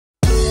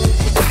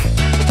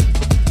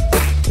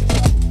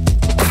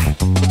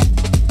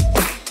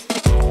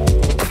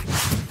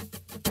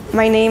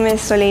My name is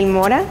Soleil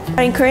Mora.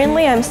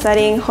 Currently I'm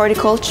studying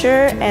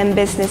horticulture and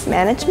business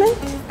management.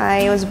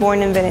 I was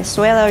born in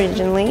Venezuela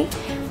originally,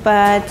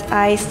 but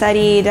I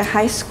studied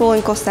high school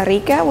in Costa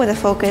Rica with a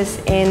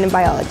focus in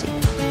biology.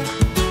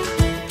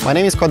 My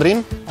name is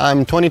Codrin.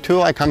 I'm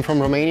 22, I come from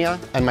Romania,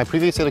 and my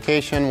previous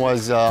education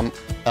was a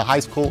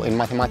high school in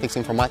mathematics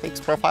informatics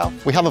profile.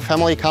 We have a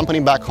family company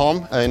back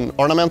home in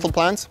ornamental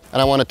plants,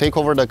 and I want to take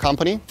over the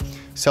company.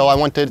 So I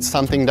wanted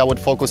something that would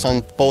focus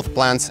on both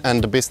plants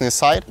and the business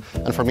side,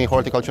 and for me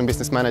horticulture and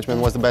business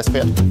management was the best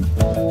fit.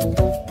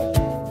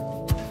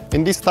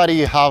 In this study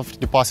you have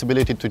the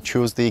possibility to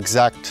choose the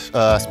exact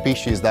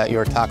species that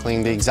you're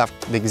tackling, the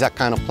exact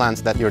kind of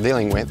plants that you're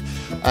dealing with.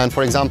 And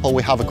for example,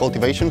 we have a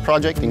cultivation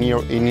project in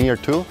year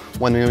 2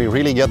 when we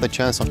really get the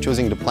chance of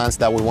choosing the plants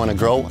that we want to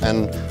grow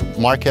and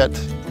market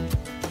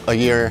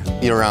year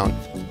round.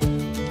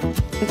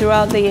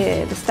 Throughout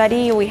the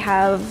study, we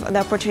have the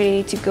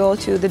opportunity to go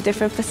to the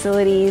different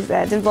facilities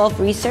that involve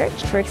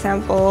research. For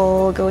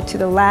example, go to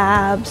the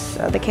labs,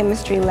 the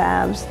chemistry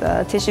labs,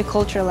 the tissue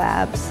culture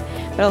labs,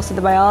 but also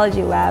the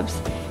biology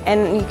labs.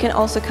 And you can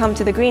also come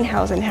to the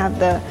greenhouse and have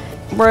the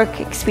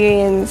work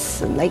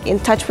experience, like in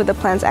touch with the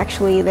plants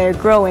actually they're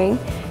growing.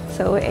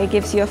 So it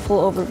gives you a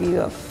full overview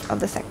of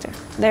the sector.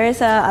 There is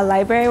a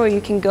library where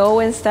you can go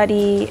and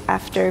study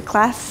after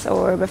class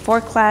or before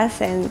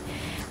class and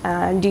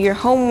do your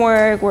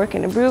homework, work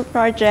in a brew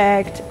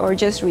project, or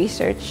just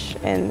research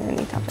in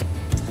any topic.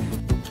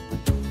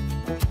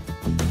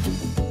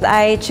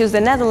 I choose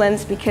the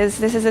Netherlands because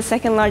this is the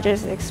second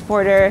largest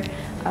exporter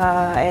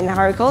in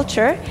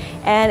horticulture,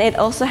 and it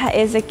also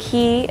is a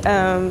key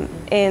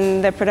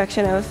in the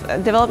production of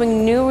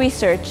developing new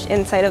research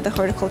inside of the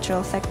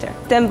horticultural sector.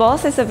 Den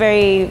Bosch is a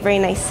very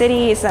nice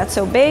city. It's not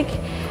so big.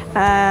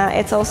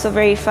 It's also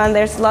very fun.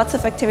 There's lots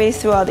of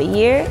activities throughout the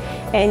year,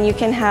 and you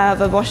can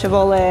have a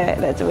bosjebollen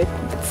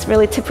that's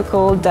really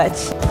typical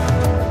Dutch.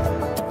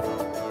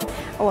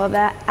 Well,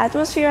 the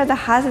atmosphere of the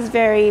house is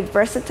very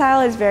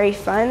versatile, it's very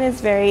fun,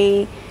 it's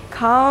very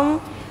calm.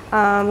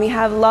 You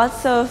have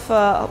lots of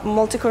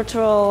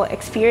multicultural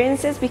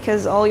experiences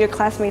because all your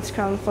classmates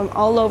come from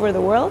all over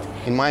the world.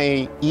 In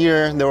my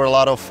year, there were a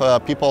lot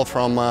of people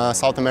from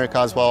South America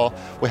as well.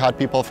 We had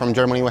people from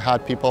Germany, we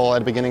had people at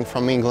the beginning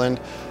from England,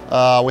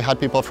 we had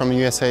people from the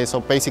USA, so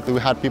basically we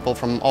had people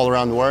from all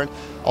around the world,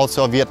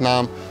 also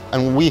Vietnam,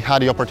 and we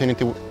had the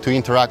opportunity to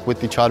interact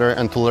with each other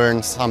and to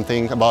learn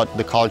something about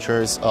the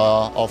cultures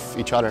of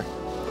each other.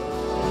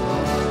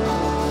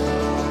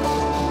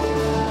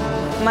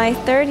 My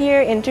third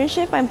year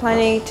internship, I'm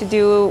planning to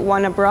do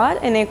one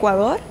abroad in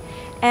Ecuador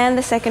and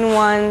the second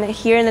one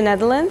here in the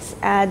Netherlands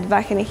at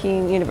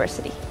Wageningen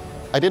University.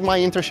 I did my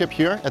internship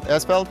here at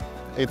Esveld.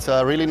 It's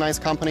a really nice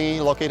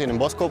company located in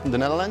Boskoop, the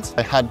Netherlands.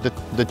 I had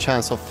the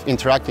chance of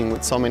interacting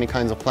with so many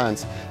kinds of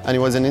plants, and it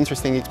was an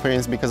interesting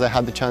experience because I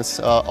had the chance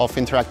of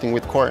interacting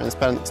with Cor and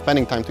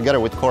spending time together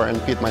with Cor and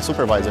Piet, my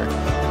supervisor.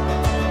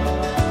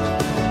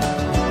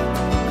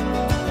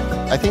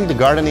 I think the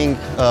gardening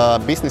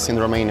business in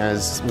Romania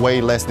is way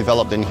less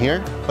developed than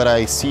here, but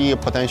I see a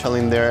potential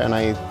in there, and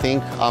I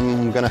think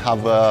I'm going to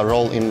have a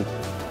role in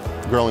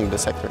growing the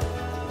sector.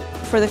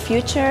 For the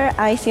future,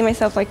 I see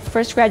myself like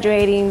first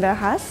graduating the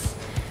HAS,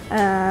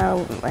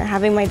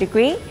 having my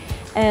degree,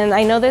 and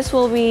I know this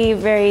will be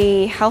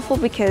very helpful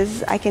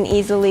because I can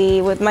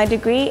easily, with my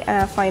degree,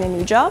 find a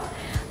new job.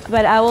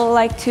 But I would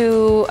like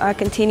to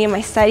continue my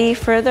study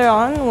further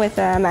on with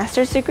a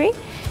master's degree.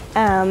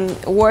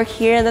 Work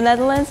here in the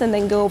Netherlands and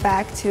then go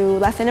back to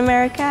Latin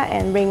America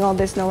and bring all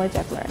this knowledge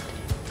I've learned.